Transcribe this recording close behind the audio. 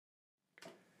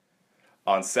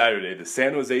On Saturday, the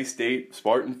San Jose State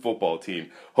Spartan football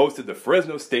team hosted the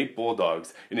Fresno State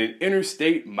Bulldogs in an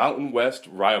interstate Mountain West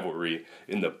rivalry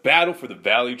in the battle for the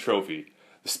Valley Trophy.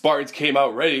 The Spartans came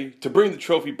out ready to bring the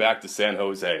trophy back to San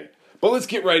Jose. But let's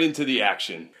get right into the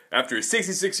action. After a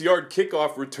 66-yard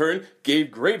kickoff return gave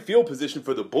great field position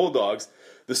for the Bulldogs,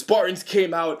 the Spartans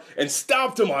came out and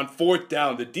stopped them on fourth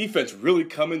down. The defense really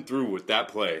coming through with that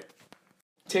play.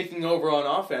 Taking over on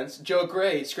offense, Joe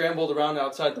Gray scrambled around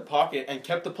outside the pocket and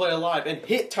kept the play alive and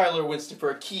hit Tyler Winston for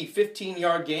a key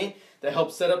 15-yard gain that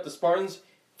helped set up the Spartans'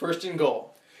 first and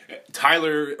goal.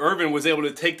 Tyler Irvin was able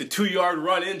to take the 2-yard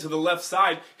run into the left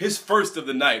side, his first of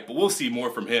the night, but we'll see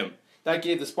more from him. That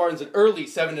gave the Spartans an early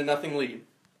 7-0 lead.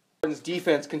 The Spartans'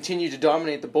 defense continued to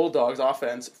dominate the Bulldogs'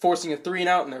 offense, forcing a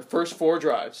 3-and-out in their first 4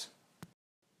 drives.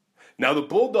 Now the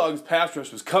Bulldogs' pass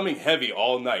rush was coming heavy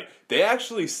all night. They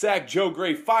actually sacked Joe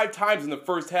Gray 5 times in the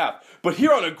first half. But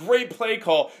here on a great play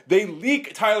call, they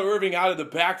leak Tyler Irving out of the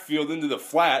backfield into the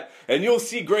flat, and you'll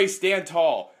see Gray stand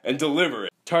tall and deliver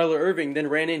it. Tyler Irving then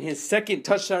ran in his second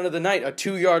touchdown of the night, a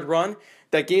 2-yard run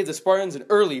that gave the Spartans an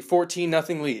early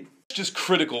 14-0 lead. It's just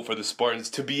critical for the Spartans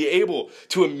to be able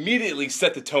to immediately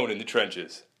set the tone in the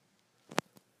trenches.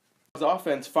 The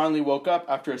offense finally woke up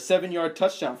after a 7-yard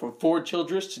touchdown from Ford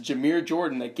Childress to Jameer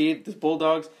Jordan that gave the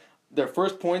Bulldogs their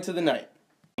first points of the night.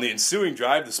 On the ensuing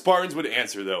drive, the Spartans would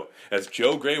answer, though, as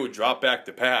Joe Gray would drop back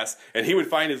to pass, and he would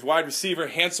find his wide receiver,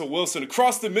 Hansel Wilson,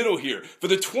 across the middle here for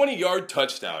the 20-yard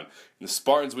touchdown. And the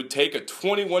Spartans would take a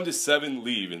 21-7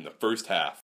 lead in the first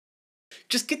half.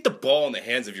 Just get the ball in the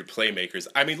hands of your playmakers.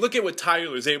 I mean, look at what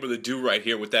Tyler was able to do right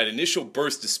here with that initial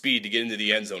burst of speed to get into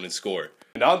the end zone and score.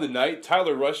 And on the night,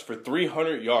 Tyler rushed for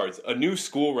 300 yards, a new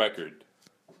school record.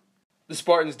 The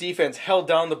Spartans' defense held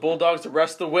down the Bulldogs the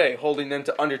rest of the way, holding them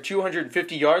to under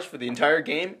 250 yards for the entire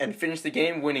game and finished the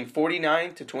game winning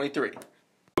 49-23.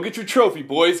 Go get your trophy,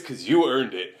 boys, because you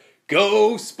earned it.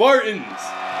 Go Spartans!